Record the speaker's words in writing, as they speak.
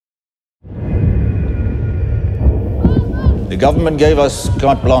government gave us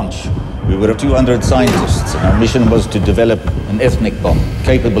carte blanche. We were 200 scientists, and our mission was to develop an ethnic bomb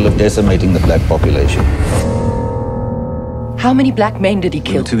capable of decimating the black population. How many black men did he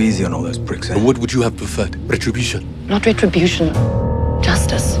kill? Too easy on all those pricks, eh? What would you have preferred? Retribution? Not retribution.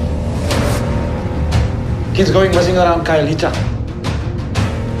 Justice. Kids going messing around Kylita.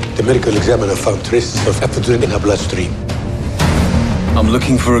 The medical examiner found traces of ephedrine in her bloodstream. I'm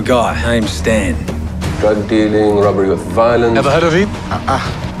looking for a guy named Stan. Drug dealing, robbery with violence. Ever heard of him?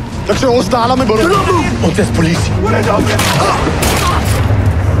 Und das police.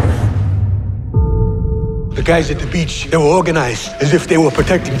 The guys at the beach, they were organized as if they were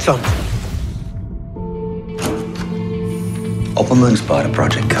protecting something. Opperman's part of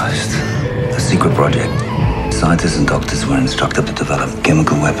Project Ghost, a secret project. Scientists and doctors were instructed to develop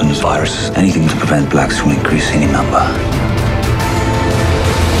chemical weapons, viruses, anything to prevent blacks from increasing in number.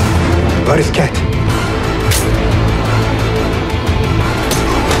 Where is Cat?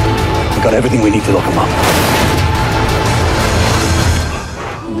 We got everything we need to lock him up.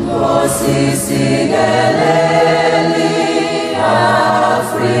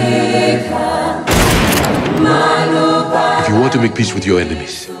 If you want to make peace with your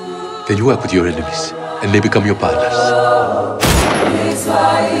enemies, then you work with your enemies, and they become your partners.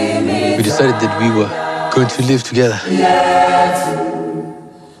 We decided that we were going to live together.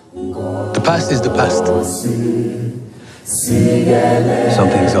 The past is the past. Some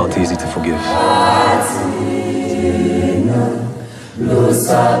things aren't easy to forgive.